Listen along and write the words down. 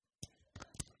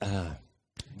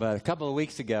But a couple of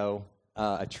weeks ago,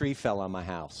 a tree fell on my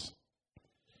house.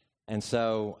 And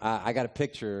so I got a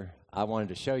picture I wanted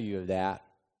to show you of that.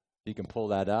 You can pull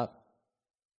that up.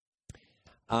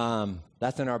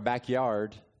 That's in our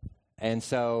backyard. And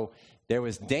so there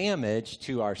was damage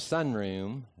to our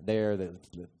sunroom there, the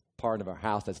part of our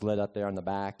house that's lit up there on the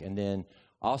back. And then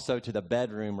also to the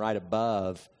bedroom right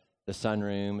above the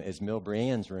sunroom is Mill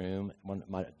Brienne's room,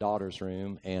 my daughter's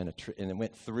room. And it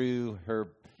went through her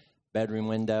bedroom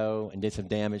window and did some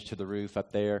damage to the roof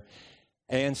up there.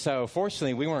 And so,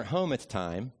 fortunately, we weren't home at the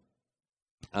time.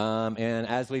 And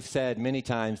as we've said many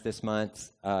times this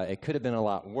month, it could have been a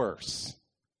lot worse.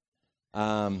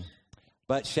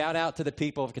 But shout out to the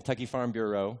people of Kentucky Farm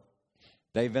Bureau.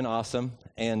 They've been awesome.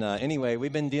 And anyway,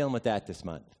 we've been dealing with that this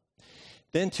month.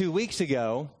 Then 2 weeks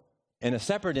ago, in a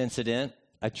separate incident,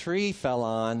 a tree fell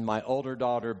on my older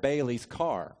daughter Bailey's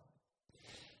car.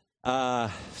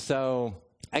 So,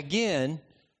 again,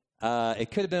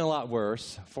 it could have been a lot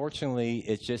worse. Fortunately,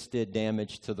 it just did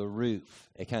damage to the roof.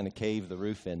 It kind of caved the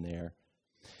roof in there.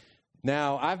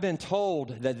 Now, I've been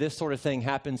told that this sort of thing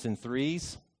happens in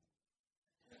threes.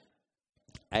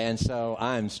 And so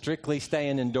I'm strictly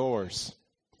staying indoors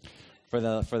for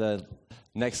the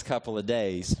next couple of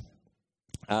days.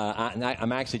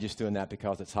 I'm actually just doing that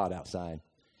because it's hot outside.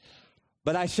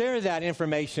 But I share that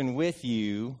information with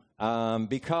you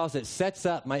because it sets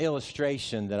up my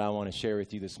illustration that I want to share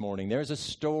with you this morning. There's a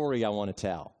story I want to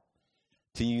tell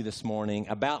to you this morning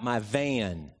about my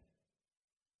van.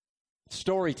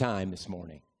 Story time this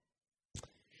morning.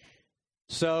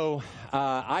 So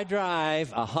I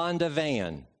drive a Honda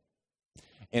van,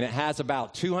 and it has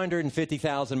about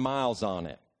 250,000 miles on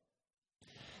it.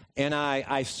 And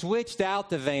I switched out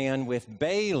the van with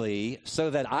Bailey so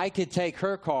that I could take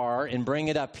her car and bring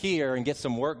it up here and get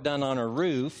some work done on her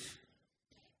roof.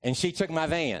 And she took my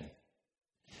van.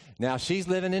 Now, she's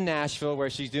living in Nashville where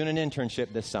she's doing an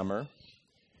internship this summer.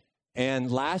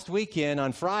 And last weekend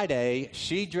on Friday,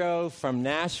 she drove from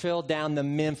Nashville down to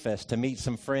Memphis to meet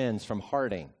some friends from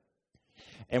Harding.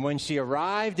 And when she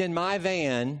arrived in my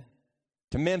van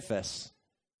to Memphis,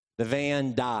 the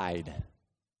van died.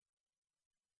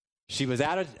 She was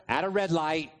at a red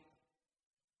light,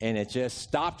 and it just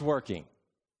stopped working.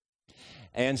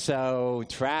 And so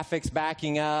traffic's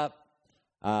backing up.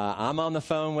 I'm on the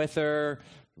phone with her.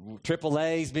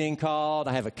 AAA's being called.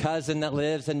 I have a cousin that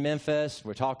lives in Memphis.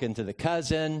 We're talking to the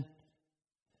cousin.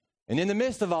 And in the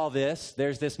midst of all this,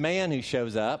 there's this man who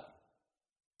shows up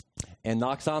and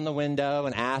knocks on the window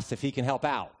and asks if he can help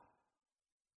out.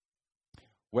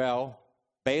 Well,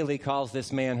 Bailey calls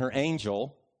this man her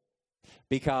angel,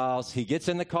 because he gets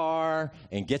in the car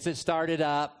and gets it started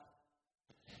up,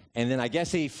 and then I guess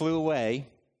he flew away.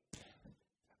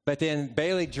 But then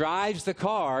Bailey drives the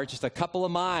car just a couple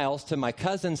of miles to my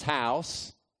cousin's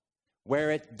house,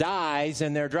 where it dies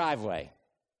in their driveway.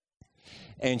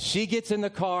 And she gets in the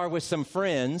car with some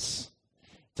friends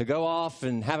to go off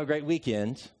and have a great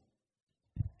weekend,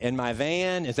 and my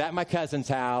van is at my cousin's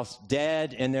house,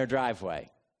 dead in their driveway.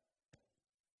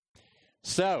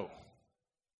 So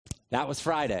that was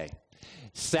Friday.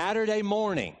 Saturday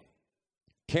morning,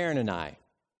 Karen and I,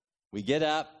 we get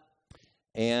up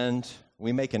and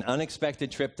we make an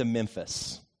unexpected trip to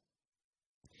Memphis.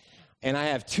 And I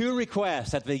have two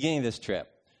requests at the beginning of this trip.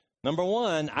 Number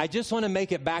one, I just want to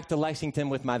make it back to Lexington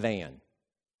with my van.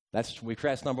 That's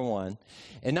request number one.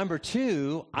 And number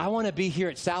two, I want to be here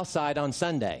at Southside on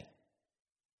Sunday.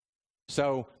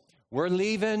 So we're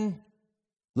leaving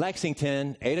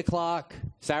Lexington, 8 o'clock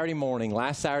Saturday morning,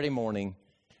 last Saturday morning.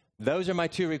 Those are my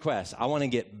two requests. I want to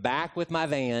get back with my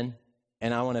van,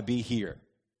 and I want to be here.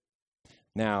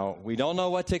 Now, we don't know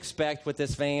what to expect with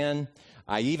this van.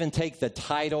 I even take the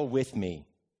title with me,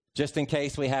 just in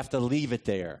case we have to leave it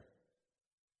there.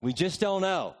 We just don't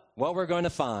know what we're going to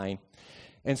find.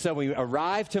 And so we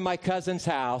arrive to my cousin's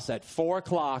house at 4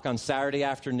 o'clock on Saturday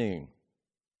afternoon.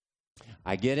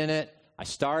 I get in it. I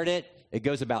start it. It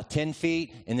goes about 10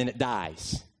 feet, and then it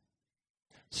dies.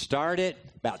 Start it,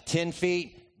 about 10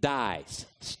 feet, dies.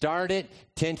 Start it,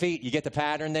 10 feet. You get the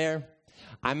pattern there?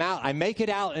 I'm out. I make it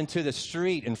out into the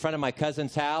street in front of my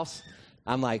cousin's house.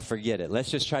 I'm like, forget it. Let's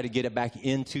just try to get it back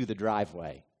into the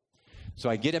driveway. So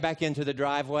I get it back into the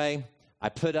driveway. I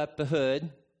put up the hood,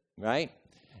 right?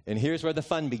 And here's where the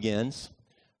fun begins.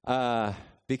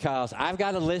 Because I've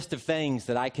got a list of things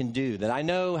that I can do, that I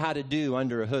know how to do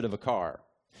under a hood of a car.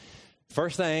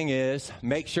 First thing is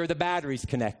make sure the battery's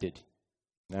connected.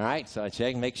 All right, so I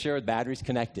check and make sure the battery's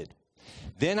connected.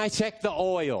 Then I check the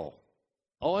oil.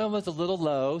 Oil was a little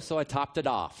low, so I topped it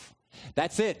off.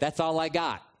 That's it. That's all I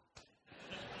got.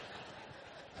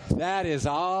 That is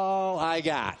all I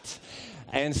got.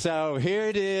 And so here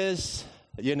it is.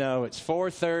 You know, it's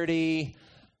 4:30.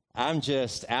 I'm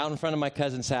just out in front of my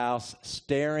cousin's house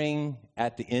staring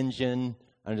at the engine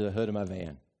under the hood of my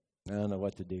van. I don't know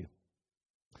what to do.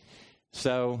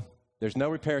 So there's no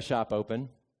repair shop open.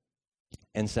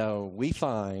 And so we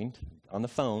find on the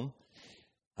phone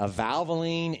a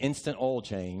Valvoline instant oil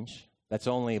change that's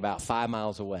only about 5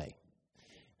 miles away.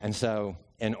 And so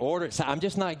I'm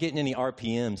just not getting any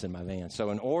RPMs in my van. So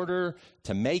in order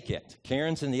to make it,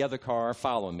 Karen's in the other car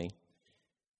following me.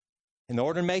 In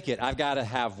order to make it, I've got to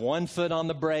have one foot on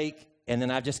the brake, and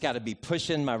then I've just got to be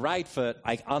pushing my right foot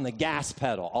like on the gas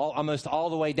pedal, almost all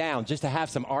the way down, just to have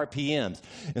some RPMs.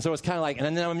 And so it's kind of like,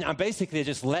 and then I'm basically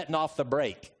just letting off the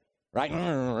brake, right?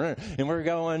 And we're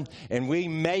going, and we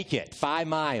make it 5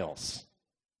 miles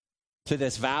to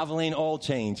this Valvoline oil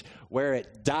change where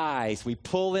it dies. We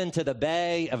pull into the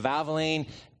bay of Valvoline,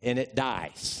 and it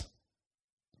dies.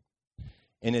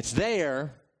 And it's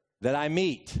there that I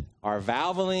meet our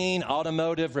Valvoline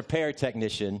automotive repair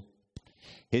technician.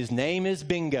 His name is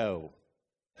Bingo.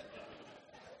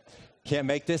 Can't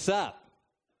make this up.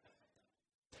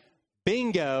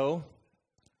 Bingo,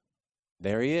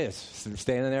 there he is,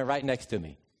 standing there right next to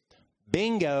me.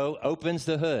 Bingo opens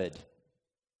the hood,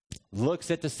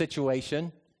 looks at the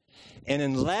situation, and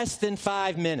in less than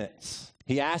 5 minutes,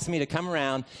 he asked me to come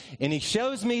around, and he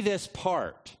shows me this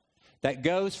part that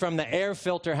goes from the air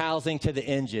filter housing to the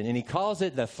engine, and he calls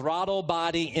it the throttle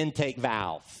body intake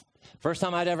valve. First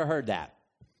time I'd ever heard that.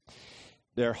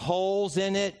 There are holes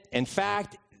in it. In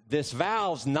fact, this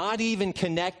valve's not even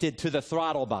connected to the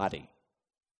throttle body.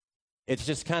 It's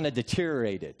just kind of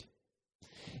deteriorated.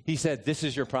 He said, this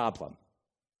is your problem.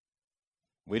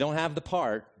 We don't have the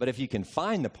part, but if you can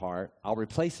find the part, I'll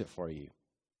replace it for you.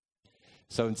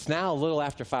 So it's now a little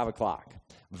after 5 o'clock.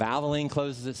 Valvoline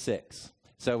closes at 6.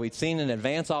 So we'd seen an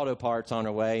Advance Auto Parts on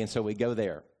our way, and so we go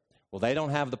there. Well, they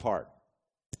don't have the part.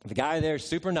 The guy there is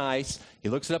super nice. He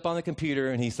looks it up on the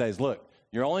computer, and he says, look,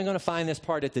 you're only going to find this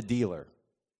part at the dealer.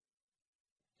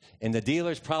 And the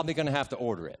dealer's probably going to have to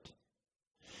order it.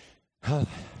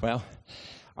 Well,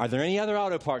 are there any other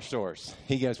auto parts stores?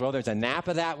 He goes, well, there's a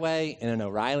Napa that way and an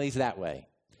O'Reilly's that way.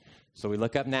 So we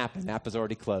look up Napa. Napa's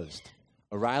already closed.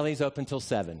 O'Reilly's open till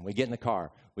 7. We get in the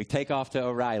car. We take off to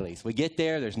O'Reilly's. We get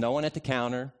there. There's no one at the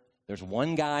counter. There's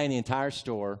one guy in the entire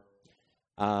store,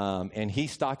 and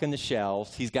he's stocking the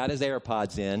shelves. He's got his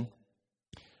AirPods in.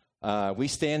 We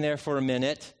stand there for a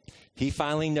minute. He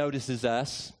finally notices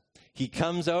us. He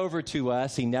comes over to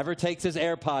us. He never takes his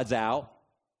AirPods out.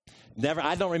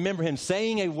 I don't remember him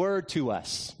saying a word to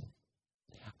us.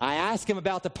 I asked him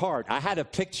about the part. I had a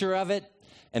picture of it,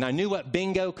 and I knew what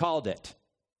Bingo called it.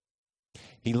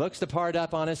 He looks the part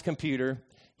up on his computer.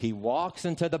 He walks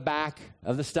into the back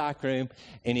of the stockroom,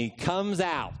 and he comes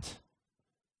out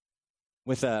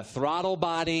with a throttle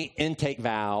body intake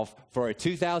valve for a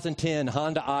 2010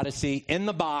 Honda Odyssey in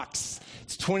the box.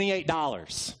 It's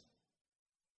 $28.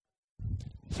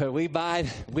 So we buy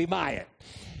it.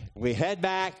 We head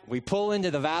back. We pull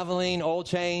into the Valvoline oil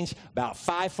change about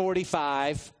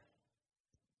 5:45.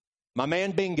 My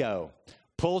man Bingo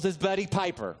pulls his buddy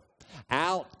Piper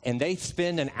out, and they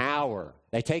spend an hour.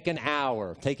 They take an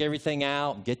hour, take everything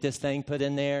out, get this thing put it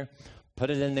in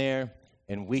there,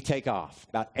 and we take off.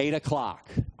 About 8 o'clock,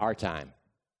 our time.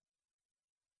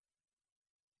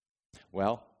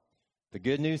 Well, the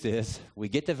good news is we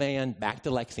get the van back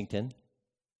to Lexington.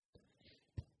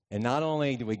 And not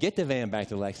only do we get the van back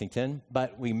to Lexington,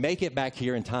 but we make it back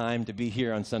here in time to be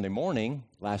here on Sunday morning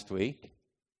last week.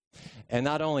 And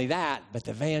not only that, but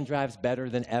the van drives better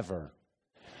than ever.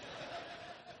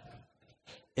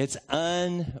 It's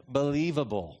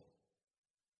unbelievable.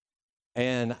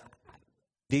 And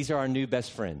these are our new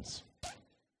best friends,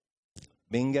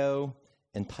 Bingo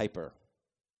and Piper.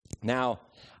 Now,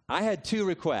 I had 2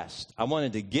 requests. I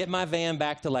wanted to get my van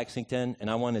back to Lexington, and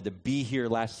I wanted to be here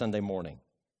last Sunday morning.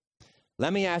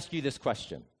 Let me ask you this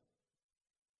question.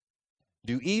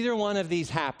 Do either one of these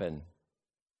happen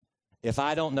if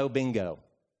I don't know Bingo?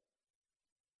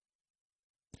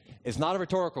 It's not a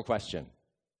rhetorical question.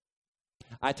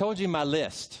 I told you my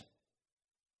list.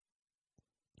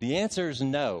 The answer is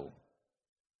no.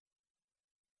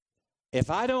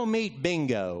 If I don't meet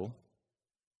Bingo,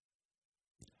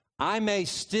 I may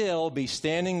still be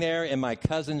standing there in my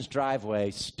cousin's driveway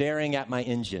staring at my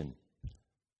engine.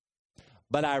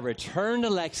 But I returned to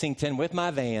Lexington with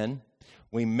my van.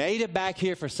 We made it back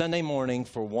here for Sunday morning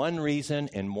for one reason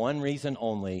and one reason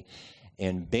only,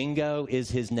 and Bingo is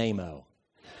his name-o.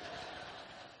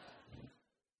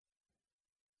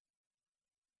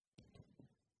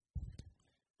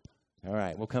 All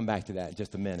right, we'll come back to that in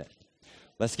just a minute.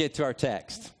 Let's get to our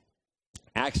text.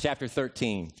 Acts chapter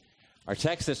 13. Our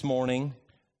text this morning,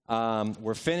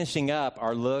 we're finishing up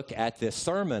our look at this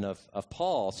sermon of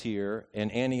Paul's here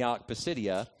in Antioch,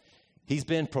 Pisidia. He's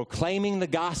been proclaiming the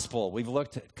gospel. We've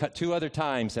looked at 2 other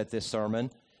times at this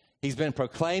sermon. He's been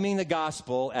proclaiming the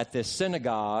gospel at this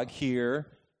synagogue here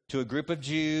to a group of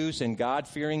Jews and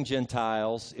God-fearing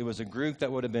Gentiles. It was a group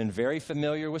that would have been very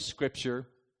familiar with Scripture.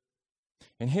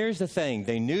 And here's the thing.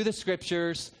 They knew the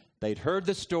Scriptures, they'd heard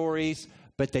the stories,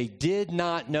 but they did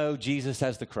not know Jesus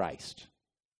as the Christ.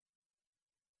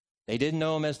 They didn't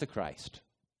know him as the Christ.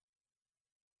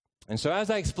 And so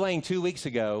as I explained 2 weeks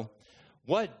ago,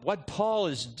 what Paul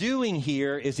is doing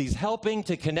here is he's helping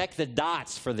to connect the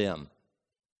dots for them.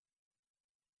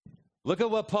 Look at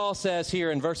what Paul says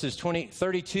here in verses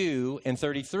 32 and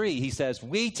 33. He says,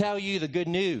 we tell you the good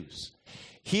news.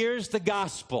 Here's the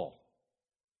gospel.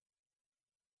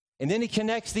 And then he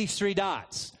connects these 3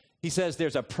 dots. He says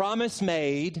there's a promise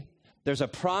made, there's a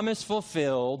promise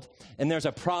fulfilled, and there's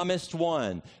a promised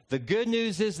one. The good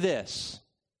news is this.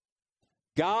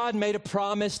 God made a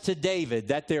promise to David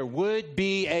that there would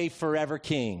be a forever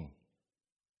king.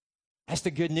 That's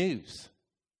the good news.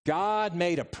 God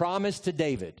made a promise to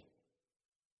David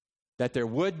that there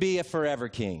would be a forever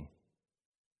king.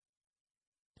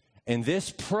 And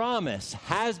this promise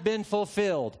has been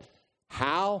fulfilled.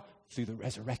 How? Through the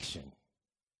resurrection.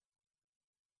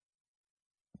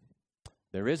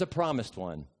 There is a promised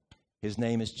one. His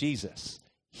name is Jesus.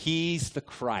 He's the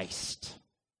Christ.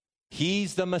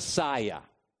 He's the Messiah.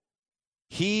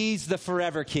 He's the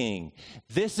forever king.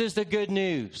 This is the good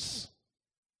news.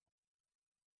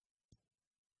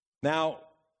 Now,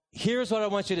 here's what I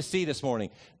want you to see this morning.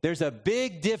 There's a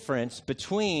big difference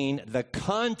between the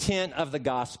content of the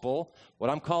gospel, what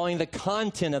I'm calling the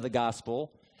content of the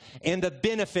gospel, and the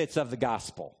benefits of the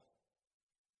gospel.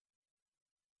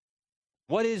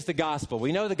 What is the gospel?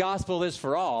 We know the gospel is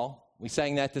for all. We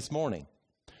sang that this morning.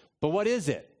 But what is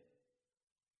it?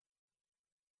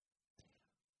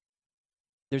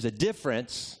 There's a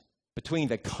difference between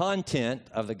the content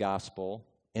of the gospel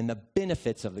and the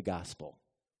benefits of the gospel.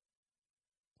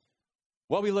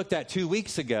 What we looked at 2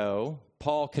 weeks ago,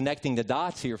 Paul connecting the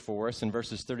dots here for us in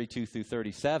verses 32 through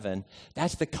 37,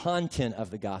 that's the content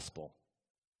of the gospel.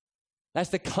 That's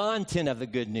the content of the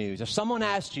good news. If someone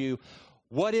asked you,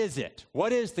 what is it?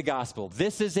 What is the gospel?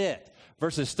 This is it.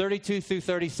 Verses 32 through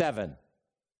 37.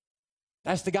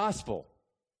 That's the gospel.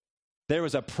 There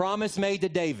was a promise made to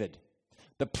David.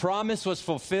 The promise was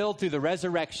fulfilled through the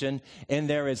resurrection, and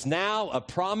there is now a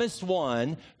promised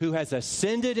one who has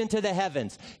ascended into the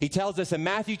heavens. He tells us in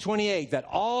Matthew 28 that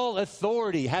all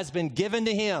authority has been given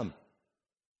to him.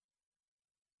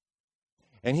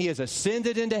 And he has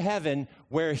ascended into heaven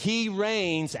where he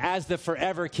reigns as the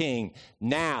forever king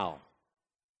now.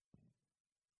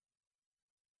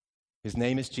 His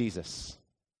name is Jesus.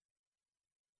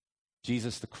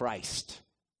 Jesus the Christ.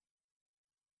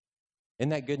 Isn't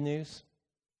that good news?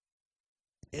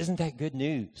 Isn't that good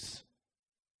news?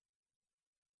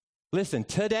 Listen,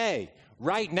 today,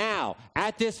 right now,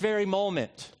 at this very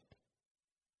moment,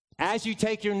 as you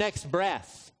take your next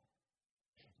breath,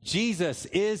 Jesus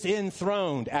is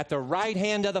enthroned at the right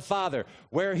hand of the Father,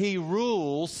 where he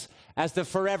rules as the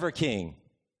forever king.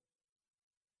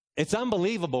 It's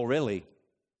unbelievable, really.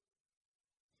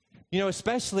 You know,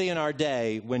 especially in our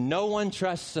day when no one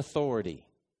trusts authority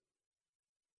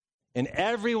and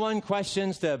everyone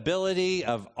questions the ability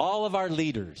of all of our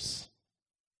leaders.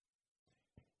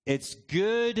 It's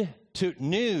good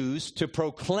news to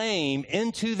proclaim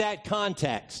into that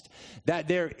context that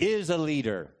there is a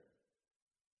leader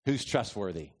who's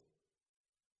trustworthy.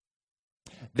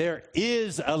 There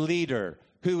is a leader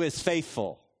who is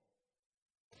faithful.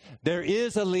 There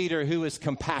is a leader who is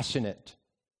compassionate.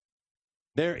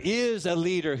 There is a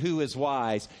leader who is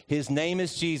wise. His name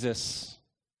is Jesus.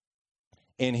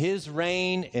 And his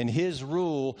reign and his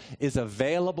rule is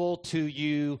available to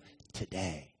you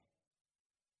today.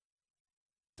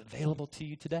 It's available to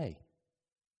you today.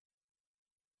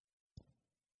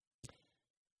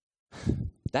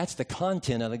 That's the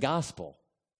content of the gospel.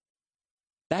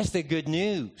 That's the good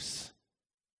news.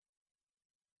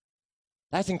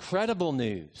 That's incredible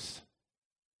news.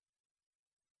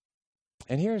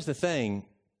 And here's the thing.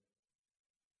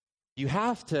 You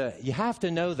have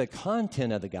to know the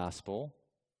content of the gospel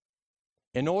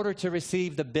in order to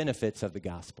receive the benefits of the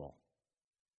gospel.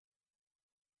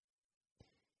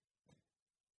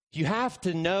 You have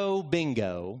to know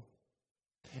bingo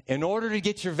in order to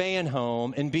get your van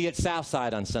home and be at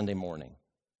Southside on Sunday morning.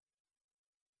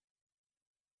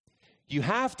 You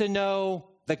have to know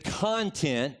the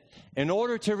content in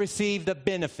order to receive the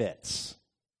benefits.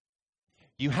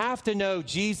 You have to know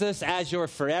Jesus as your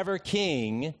forever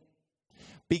king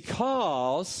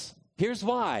because, here's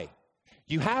why.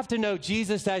 You have to know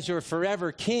Jesus as your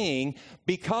forever king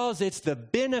because it's the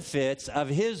benefits of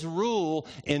his rule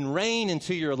and reign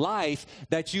into your life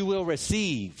that you will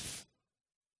receive.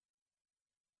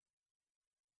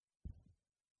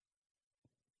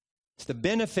 It's the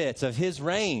benefits of his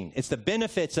reign. It's the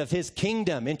benefits of his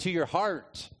kingdom into your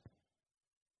heart.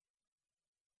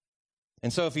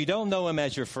 And so if you don't know him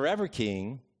as your forever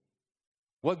king,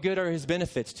 what good are his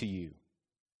benefits to you?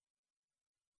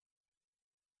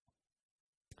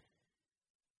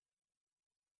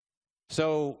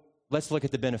 So let's look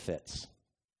at the benefits,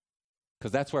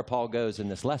 because that's where Paul goes in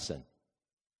this lesson.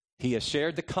 He has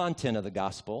shared the content of the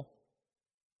gospel.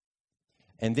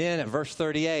 And then at verse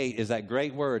 38 is that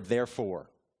great word, therefore.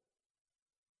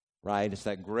 Right? It's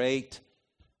that great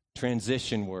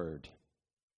transition word.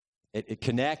 It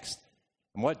connects,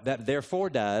 and what that therefore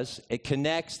does, it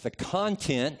connects the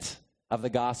content of the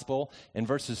gospel in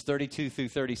verses 32 through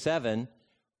 37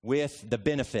 with the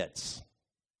benefits.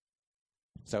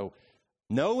 So,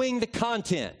 knowing the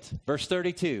content, verse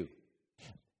 32,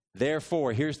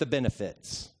 therefore, here's the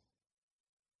benefits.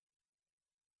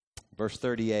 Verse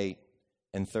 38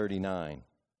 and 39.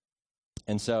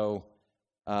 And so,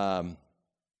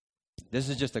 this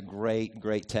is just a great,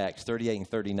 great text, 38 and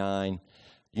 39.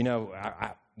 You know,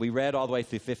 we read all the way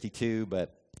through 52,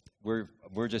 but we're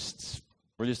just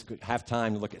have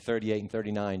time to look at 38 and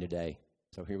 39 today.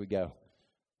 So here we go.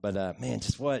 But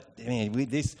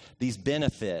these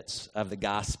benefits of the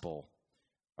gospel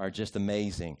are just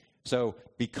amazing. So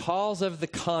because of the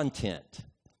content,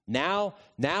 now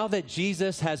that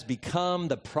Jesus has become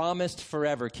the promised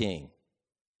forever king,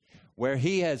 where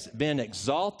he has been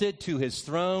exalted to his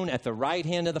throne at the right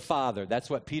hand of the Father,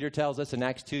 that's what Peter tells us in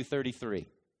Acts 2:33.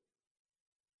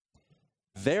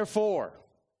 Therefore,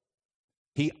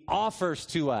 he offers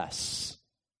to us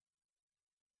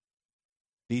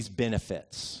these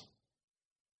benefits.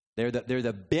 They're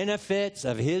the benefits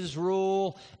of his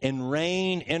rule and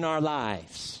reign in our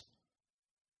lives.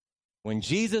 When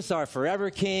Jesus, our forever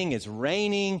king, is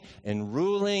reigning and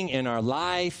ruling in our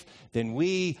life, then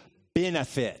we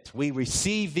benefit. We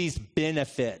receive these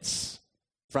benefits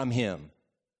from him.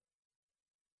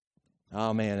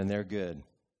 Oh, man, and they're good.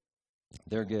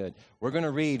 They're good. We're going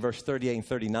to read verse 38 and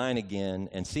 39 again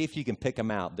and see if you can pick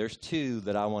them out. There's two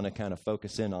that I want to kind of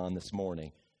focus in on this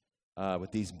morning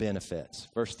with these benefits.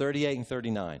 Verse 38 and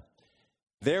 39.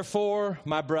 Therefore,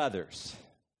 my brothers,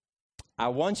 I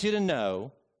want you to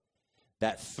know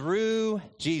that through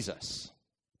Jesus,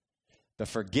 the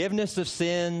forgiveness of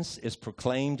sins is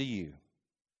proclaimed to you.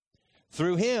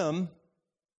 Through him,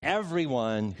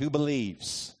 everyone who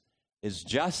believes is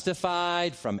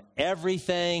justified from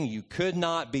everything you could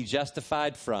not be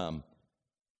justified from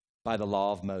by the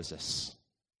law of Moses.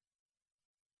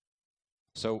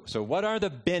 So what are the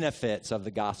benefits of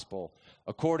the gospel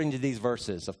according to these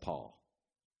verses of Paul?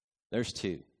 There's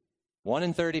two. One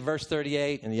in verse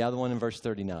 38 and the other one in verse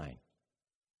 39.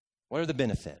 What are the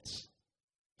benefits?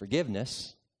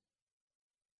 Forgiveness,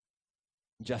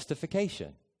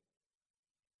 justification.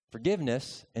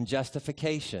 Forgiveness and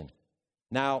justification.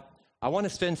 Now, I want to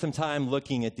spend some time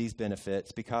looking at these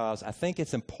benefits because I think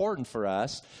it's important for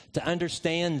us to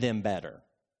understand them better.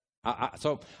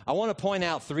 So I want to point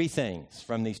out three things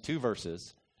from these two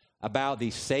verses about the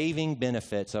saving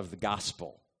benefits of the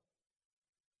gospel.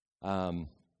 And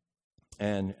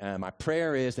my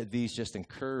prayer is that these just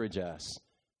encourage us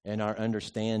in our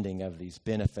understanding of these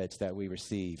benefits that we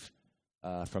receive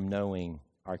from knowing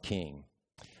our King.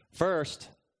 First,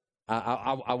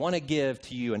 I want to give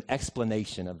to you an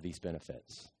explanation of these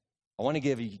benefits. I want to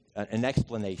give you an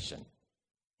explanation.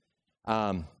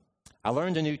 I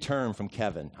learned a new term from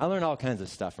Kevin. I learned all kinds of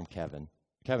stuff from Kevin.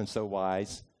 Kevin's so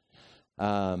wise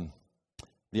the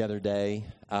other day.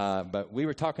 But we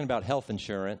were talking about health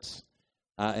insurance,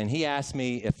 and he asked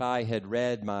me if I had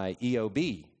read my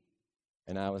EOB.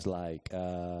 And I was like,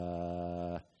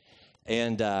 and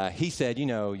he said, you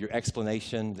know, the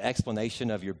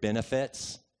explanation of your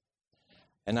benefits.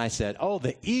 And I said, oh,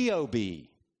 the EOB.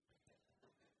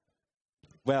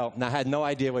 Well, I had no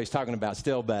idea what he's talking about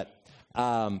still, but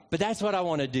that's what I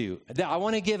want to do. I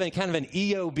want to give a kind of an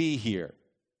EOB here,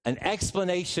 an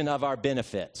explanation of our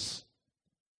benefits.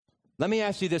 Let me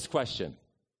ask you this question.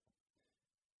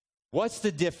 What's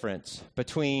the difference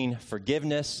between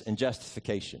forgiveness and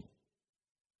justification?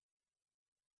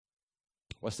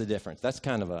 What's the difference? That's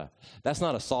not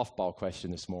a softball question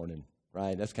this morning,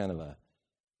 right? That's a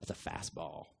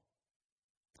fastball.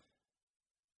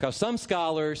 Because some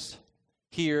scholars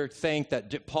here think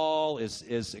that Paul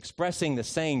is expressing the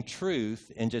same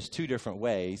truth in just two different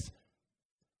ways.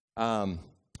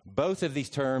 Both of these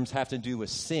terms have to do with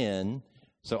sin,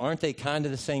 so aren't they kind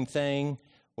of the same thing?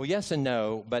 Well, yes and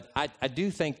no, but I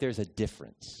do think there's a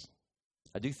difference.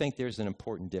 I do think there's an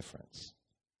important difference.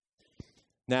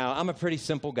 Now, I'm a pretty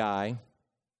simple guy,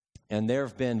 and there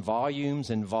have been volumes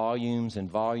and volumes and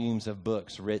volumes of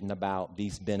books written about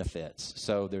these benefits.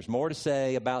 So there's more to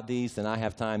say about these than I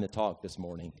have time to talk this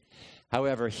morning.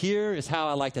 However, here is how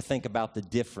I like to think about the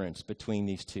difference between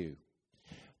these two.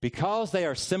 Because they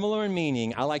are similar in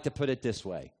meaning, I like to put it this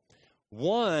way.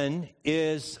 One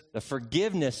is the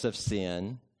forgiveness of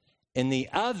sin, and the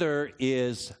other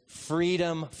is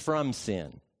freedom from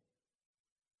sin.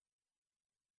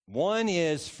 One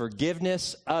is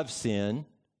forgiveness of sin.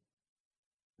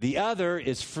 The other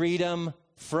is freedom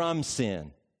from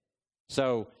sin.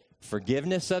 So,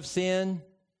 forgiveness of sin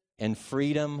and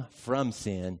freedom from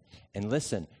sin. And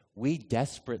listen, we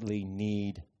desperately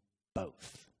need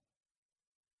both.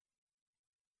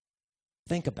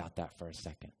 Think about that for a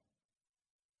second.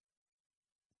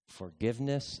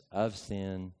 Forgiveness of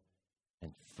sin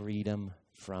and freedom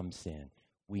from sin.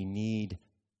 We need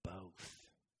both.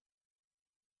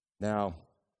 Now,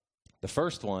 the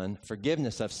first one,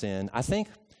 forgiveness of sin, I think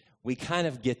we kind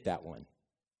of get that one.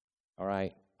 All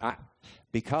right?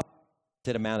 Because of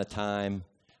the amount of time,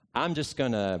 I'm just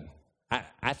going to,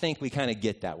 I think we kind of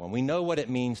get that one. We know what it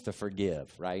means to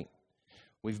forgive, right?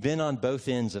 We've been on both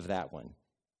ends of that one.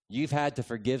 You've had to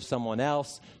forgive someone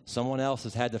else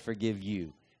has had to forgive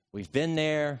you. We've been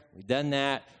there, we've done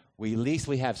that. At least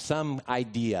we have some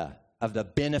idea of the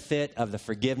benefit of the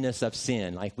forgiveness of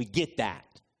sin. Like, we get that.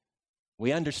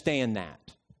 We understand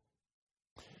that.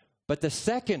 But the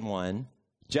second one,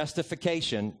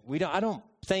 justification, I don't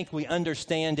think we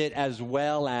understand it as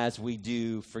well as we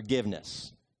do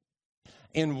forgiveness.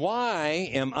 And why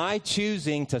am I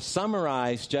choosing to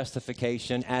summarize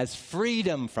justification as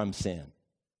freedom from sin?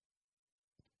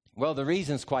 Well, the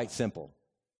reason's quite simple.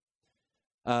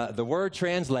 The word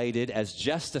translated as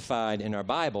justified in our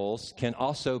Bibles can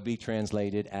also be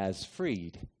translated as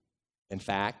freed. In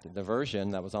fact, the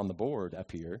version that was on the board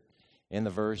up here, and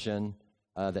the version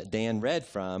that Dan read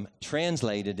from,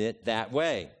 translated it that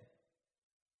way.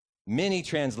 Many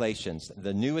translations,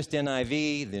 the newest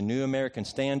NIV, the New American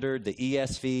Standard, the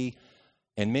ESV,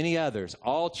 and many others,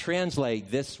 all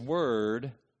translate this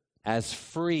word as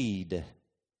freed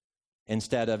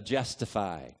instead of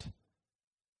justified.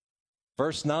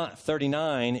 Verse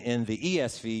 39 in the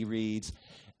ESV reads,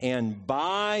 "And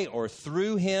by or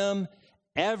through him,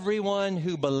 everyone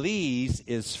who believes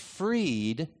is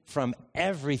freed from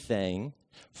everything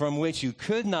from which you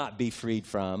could not be freed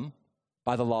from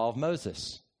by the law of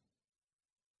Moses."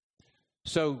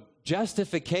 So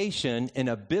justification in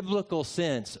a biblical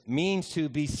sense means to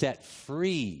be set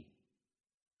free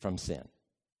from sin.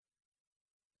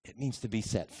 It means to be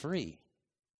set free.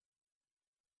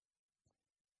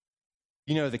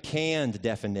 You know, the canned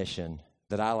definition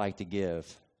that I like to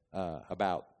give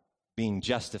about being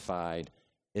justified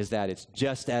is that it's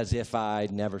just as if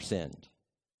I'd never sinned.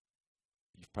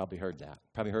 You've probably heard that.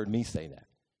 Probably heard me say that.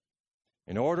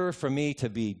 In order for me to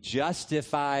be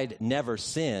justified, never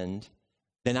sinned,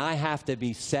 then I have to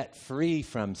be set free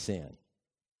from sin.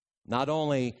 Not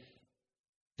only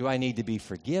do I need to be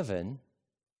forgiven,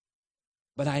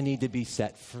 but I need to be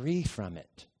set free from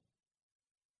it.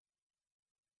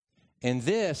 And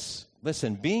this,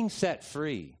 listen, being set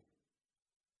free,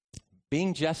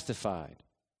 being justified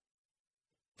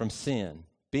from sin,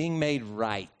 being made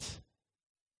right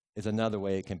is another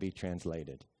way it can be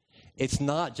translated. It's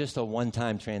not just a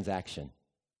one-time transaction.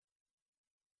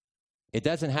 It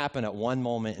doesn't happen at one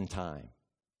moment in time.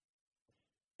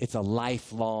 It's a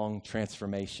lifelong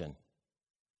transformation.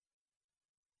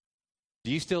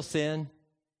 Do you still sin?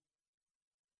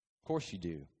 Of course you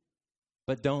do.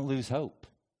 But don't lose hope,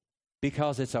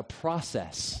 because it's a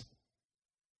process.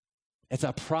 It's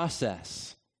a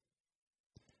process.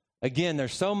 Again,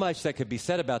 there's so much that could be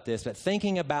said about this, but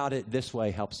thinking about it this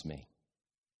way helps me.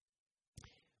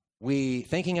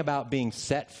 Thinking about being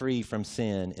set free from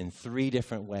sin in 3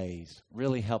 different ways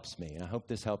really helps me, and I hope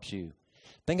this helps you.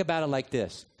 Think about it like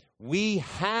this. We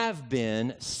have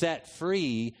been set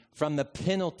free from the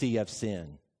penalty of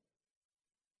sin.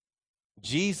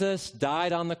 Jesus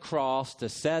died on the cross to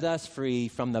set us free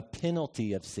from the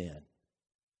penalty of sin.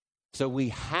 So we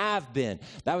have been.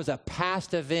 That was a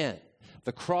past event.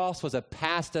 The cross was a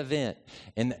past event.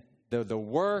 And the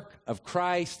work of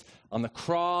Christ on the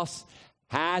cross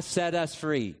has set us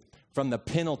free from the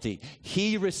penalty.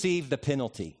 He received the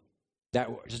penalty that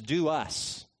was due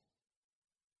us.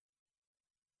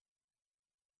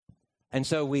 And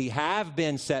so we have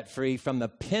been set free from the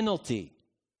penalty.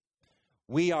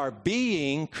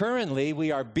 Currently,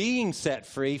 we are being set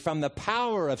free from the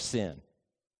power of sin.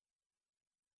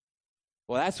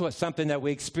 Well, that's something that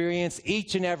we experience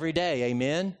each and every day.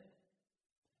 Amen?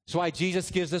 That's why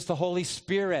Jesus gives us the Holy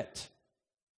Spirit.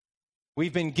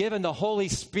 We've been given the Holy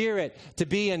Spirit to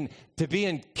be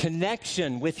in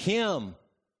connection with Him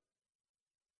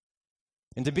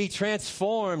and to be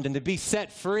transformed and to be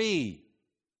set free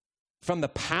from the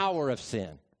power of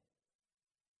sin.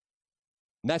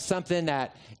 And that's something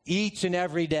that each and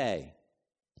every day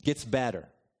gets better.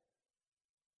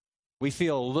 We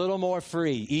feel a little more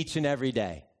free each and every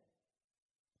day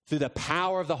through the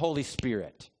power of the Holy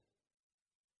Spirit.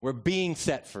 We're being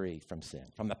set free from sin,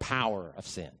 from the power of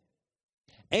sin.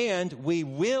 And we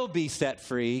will be set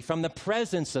free from the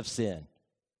presence of sin.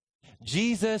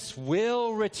 Jesus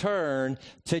will return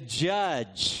to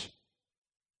judge.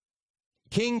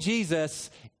 King Jesus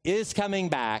is coming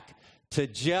back to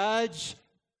judge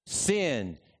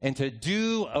sin and to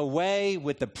do away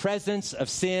with the presence of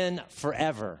sin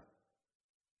forever.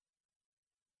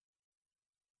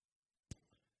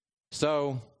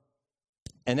 So,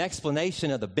 an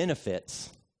explanation of the benefits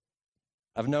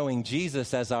of knowing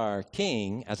Jesus as our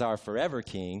King, as our forever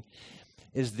King,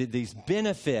 is that these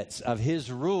benefits of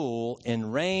His rule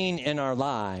and reign in our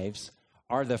lives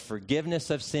are the forgiveness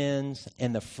of sins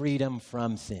and the freedom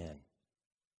from sin.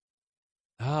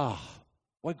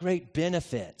 What great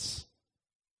benefits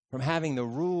from having the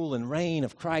rule and reign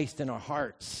of Christ in our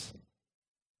hearts.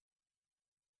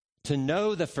 To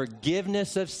know the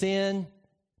forgiveness of sin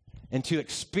and to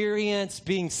experience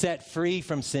being set free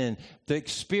from sin, to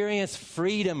experience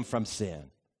freedom from sin.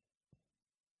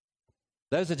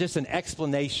 Those are just an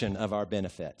explanation of our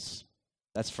benefits.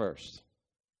 That's first.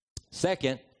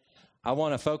 Second, I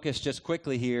want to focus just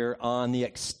quickly here on the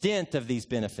extent of these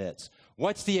benefits.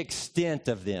 What's the extent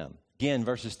of them? Again,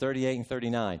 verses 38 and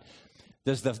 39.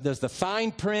 Does the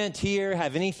fine print here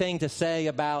have anything to say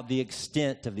about the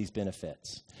extent of these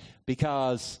benefits?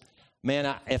 Because,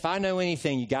 man, if I know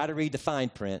anything, you got to read the fine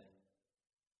print,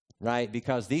 right?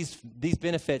 Because these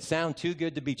benefits sound too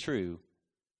good to be true.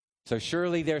 So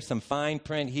surely there's some fine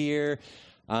print here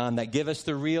that give us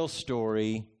the real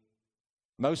story.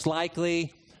 Most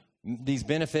likely, these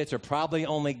benefits are probably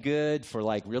only good for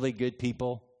like really good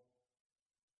people.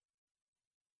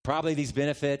 Probably these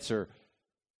benefits are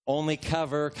only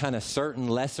cover kind of certain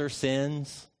lesser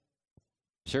sins.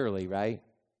 Surely, right?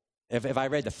 If I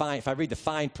read the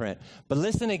fine print. But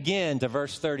listen again to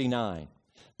verse 39.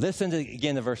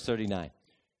 Again to verse 39.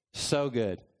 So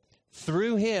good.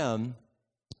 Through Him,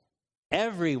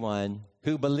 everyone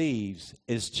who believes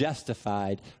is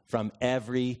justified from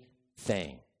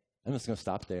everything. I'm just going to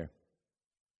stop there.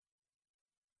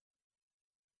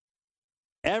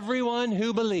 Everyone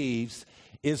who believes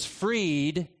is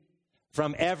freed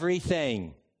from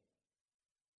everything.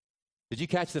 Did you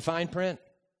catch the fine print?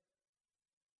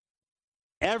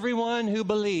 Everyone who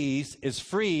believes is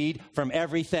freed from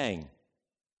everything.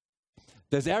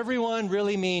 Does everyone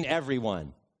really mean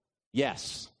everyone?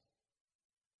 Yes.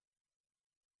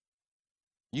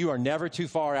 You are never too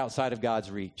far outside of God's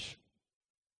reach.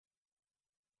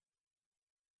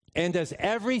 And does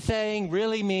everything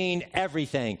really mean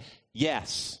everything?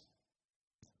 Yes.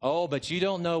 Oh, but you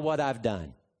don't know what I've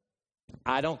done.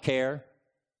 I don't care.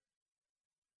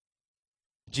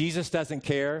 Jesus doesn't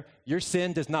care. Your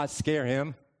sin does not scare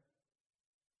Him.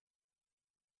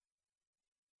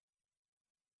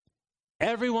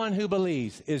 Everyone who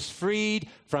believes is freed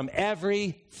from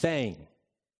everything.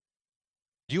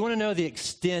 Do you want to know the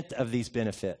extent of these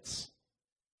benefits?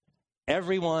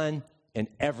 Everyone and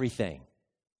everything.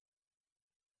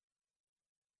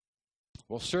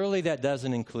 Well, surely that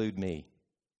doesn't include me.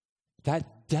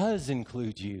 That does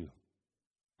include you.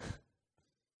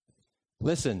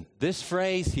 Listen, this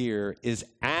phrase here is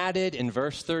added in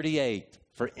verse 38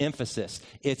 for emphasis.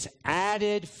 It's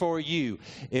added for you.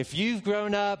 If you've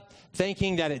grown up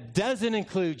thinking that it doesn't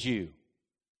include you,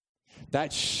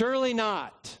 that's surely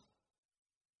not.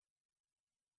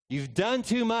 You've done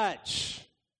too much.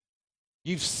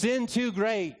 You've sinned too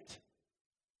great.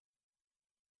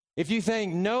 If you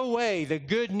think, no way, the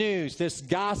good news, this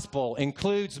gospel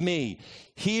includes me,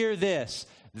 hear this.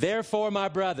 Therefore, my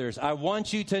brothers, I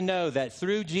want you to know that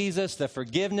through Jesus, the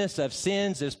forgiveness of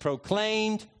sins is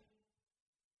proclaimed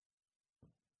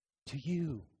to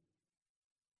you.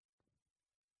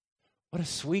 What a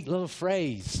sweet little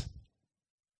phrase.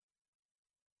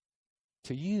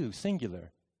 To you,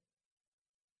 singular.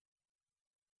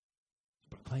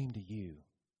 Proclaimed to you.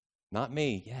 Not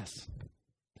me, yes.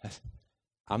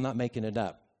 I'm not making it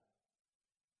up.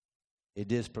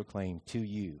 it is proclaimed to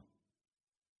you.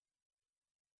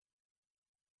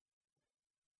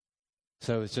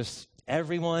 So it's just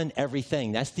everyone,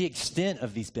 everything. That's the extent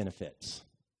of these benefits.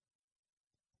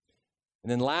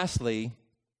 And then lastly,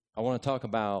 I want to talk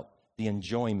about the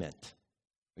enjoyment.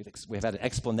 We've had an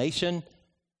explanation,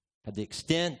 had the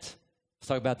extent. Let's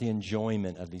talk about the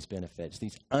enjoyment of these benefits,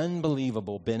 these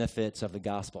unbelievable benefits of the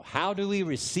gospel. How do we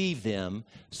receive them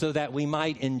so that we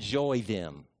might enjoy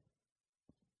them?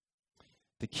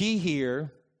 The key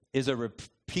here is a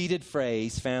repeated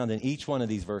phrase found in each one of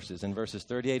these verses, in verses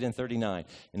 38 and 39.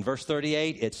 In verse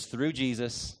 38, it's through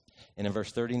Jesus, and in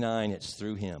verse 39, it's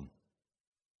through him.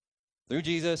 Through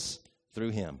Jesus, through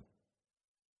him.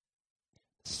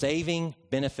 Saving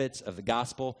benefits of the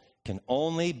gospel can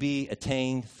only be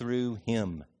attained through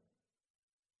him.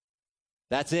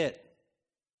 That's it.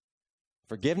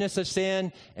 Forgiveness of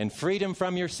sin and freedom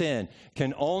from your sin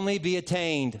can only be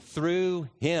attained through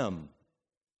him.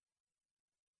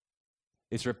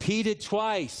 It's repeated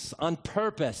twice on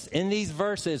purpose in these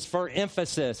verses for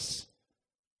emphasis.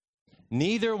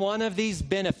 Neither one of these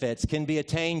benefits can be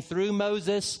attained through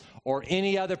Moses or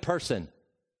any other person.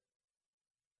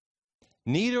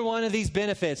 Neither one of these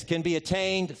benefits can be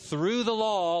attained through the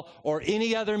law or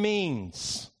any other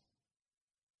means.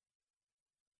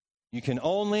 You can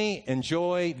only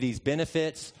enjoy these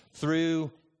benefits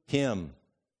through him.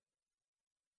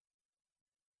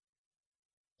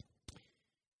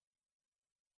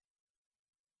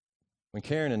 When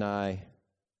Karen and I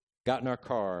got in our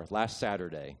car last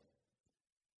Saturday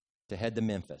to head to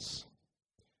Memphis,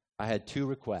 I had two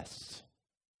requests.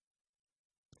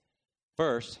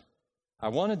 First, I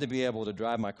wanted to be able to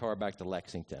drive my car back to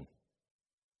Lexington.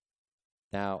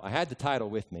 Now, I had the title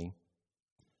with me,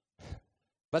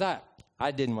 but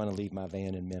I didn't want to leave my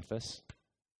van in Memphis.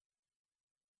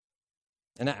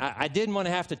 And I didn't want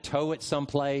to have to tow it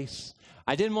someplace.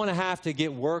 I didn't want to have to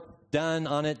get work done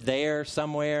on it there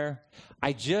somewhere.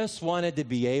 I just wanted to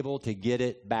be able to get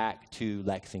it back to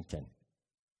Lexington.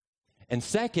 And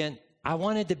second, I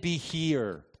wanted to be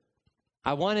here.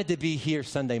 I wanted to be here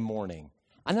Sunday morning.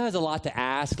 I know there's a lot to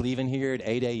ask leaving here at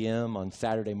 8 a.m. on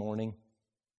Saturday morning,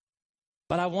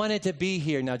 but I wanted to be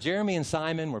here. Now, Jeremy and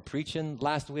Simon were preaching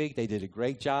last week. They did a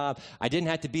great job. I didn't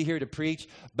have to be here to preach,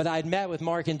 but I'd met with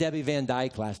Mark and Debbie Van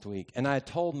Dyke last week, and I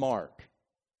told Mark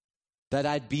that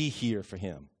I'd be here for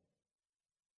him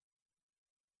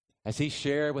as he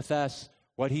shared with us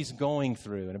what he's going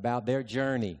through and about their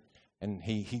journey. And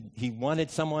he wanted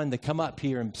someone to come up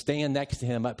here and stand next to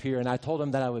him up here. And I told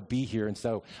him that I would be here. And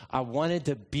so I wanted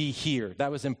to be here. That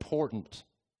was important.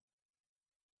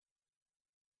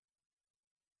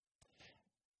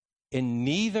 And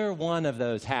neither one of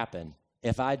those happen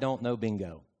if I don't know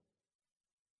bingo.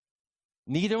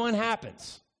 Neither one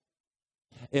happens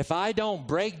if I don't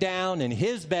break down in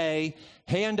his bay,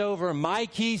 hand over my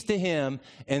keys to him,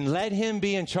 and let him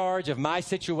be in charge of my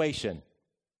situation.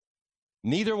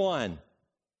 Neither one.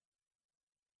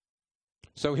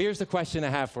 So here's the question I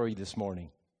have for you this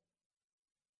morning.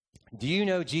 Do you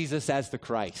know Jesus as the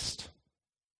Christ?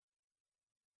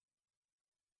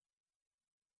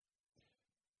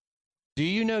 Do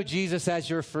you know Jesus as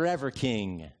your forever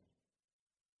King?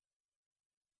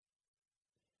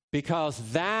 Because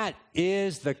that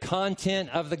is the content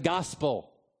of the gospel.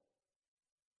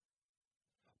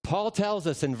 Paul tells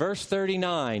us in verse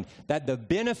 39 that the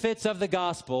benefits of the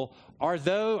gospel are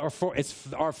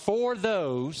for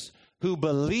those who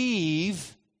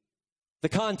believe the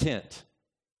content.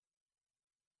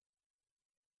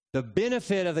 The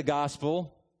benefit of the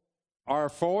gospel are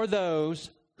for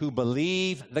those who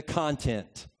believe the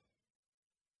content.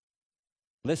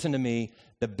 Listen to me.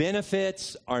 The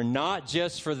benefits are not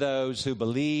just for those who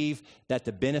believe that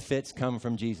the benefits come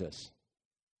from Jesus.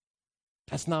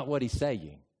 That's not what he's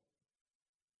saying.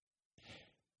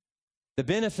 The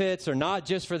benefits are not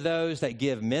just for those that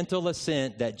give mental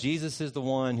assent that Jesus is the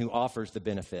one who offers the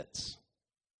benefits.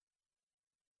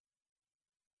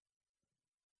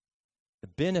 The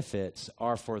benefits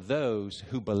are for those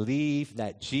who believe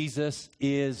that Jesus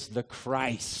is the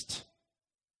Christ.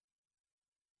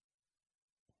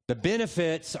 The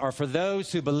benefits are for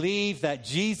those who believe that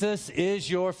Jesus is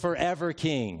your forever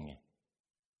King.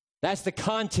 That's the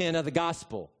content of the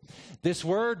gospel. This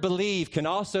word believe can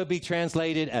also be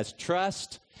translated as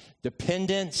trust,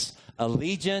 dependence,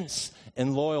 allegiance,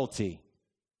 and loyalty.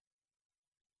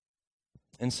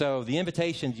 And so the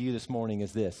invitation to you this morning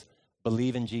is this: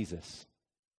 believe in Jesus.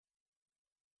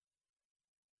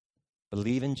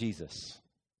 Believe in Jesus.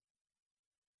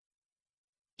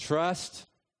 Trust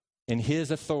in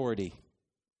his authority.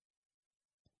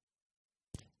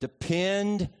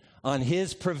 Depend on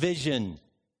his provision.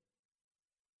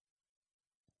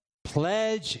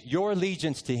 Pledge your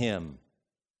allegiance to him.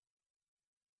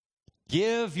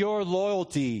 Give your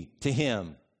loyalty to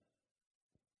him.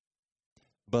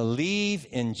 Believe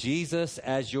in Jesus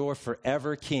as your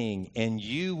forever king, and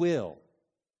you will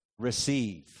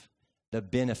receive the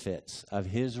benefits of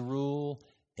his rule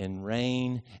and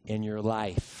reign in your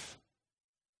life.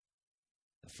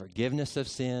 The forgiveness of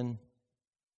sin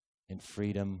and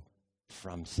freedom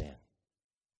from sin.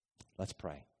 Let's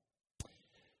pray.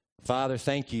 Father,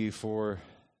 thank you for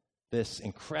this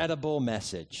incredible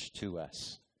message to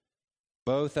us,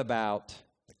 both about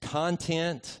the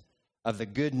content of the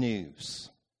good news,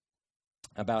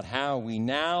 about how we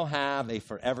now have a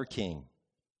forever king.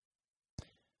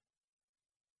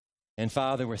 And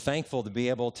Father, we're thankful to be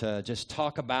able to just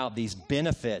talk about these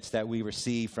benefits that we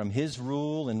receive from his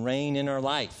rule and reign in our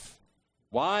life.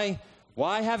 Why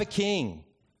have a king?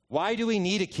 Why do we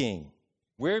need a king?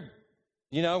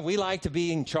 We like to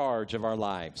be in charge of our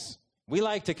lives. We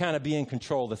like to kind of be in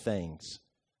control of things.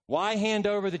 Why hand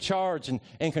over the charge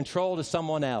and control to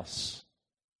someone else?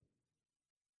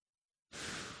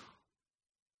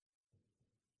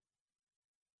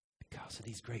 Because of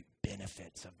these great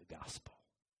benefits of the gospel.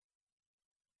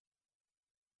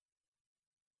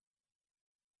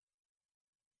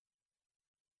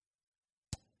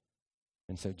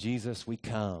 And so, Jesus, we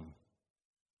come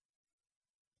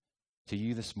to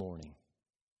you this morning,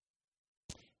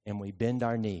 and we bend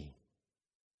our knee.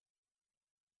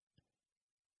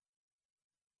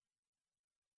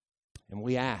 And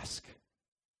we ask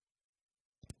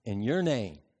in your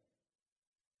name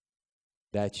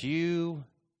that you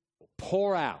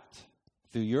pour out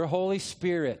through your Holy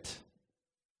Spirit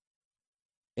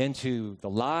into the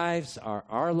lives,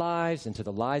 our lives, into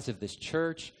the lives of this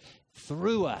church,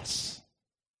 through us.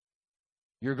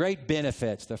 Your great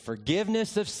benefits, the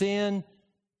forgiveness of sin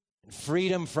and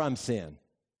freedom from sin.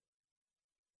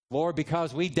 Lord,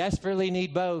 because we desperately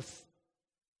need both.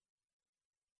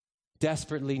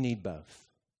 Desperately need both.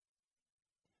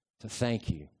 So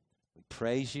thank you. We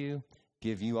praise you,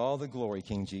 give you all the glory,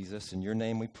 King Jesus. In your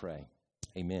name we pray.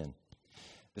 Amen.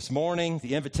 This morning,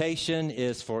 the invitation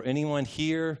is for anyone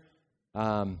here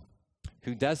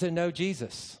who doesn't know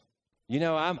Jesus. You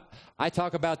know, I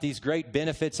talk about these great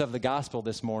benefits of the gospel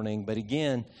this morning, but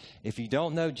again, if you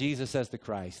don't know Jesus as the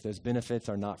Christ, those benefits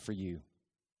are not for you.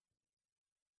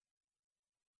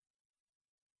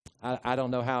 I don't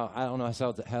know how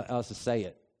else to say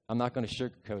it. I'm not going to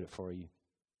sugarcoat it for you.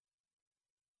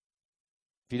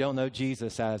 If you don't know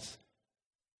Jesus as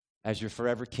your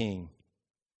forever king,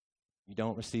 you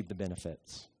don't receive the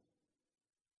benefits.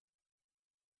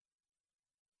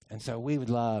 And so we would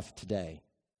love today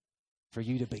for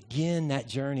you to begin that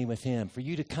journey with him, for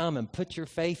you to come and put your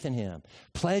faith in him,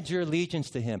 pledge your allegiance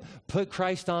to him, put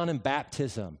Christ on in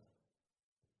baptism,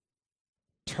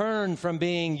 turn from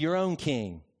being your own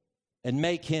king and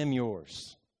make him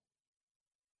yours.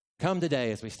 Come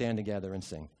today as we stand together and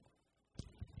sing.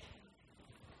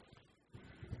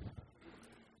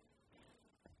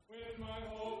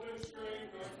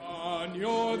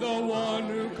 You're the one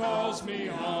who calls me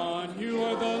on. You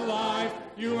are the life,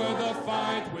 you are the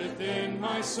fight within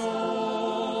my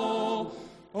soul.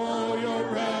 Oh,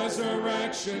 your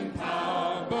resurrection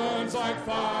power burns like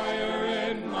fire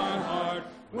in my heart.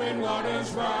 When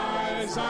waters rise,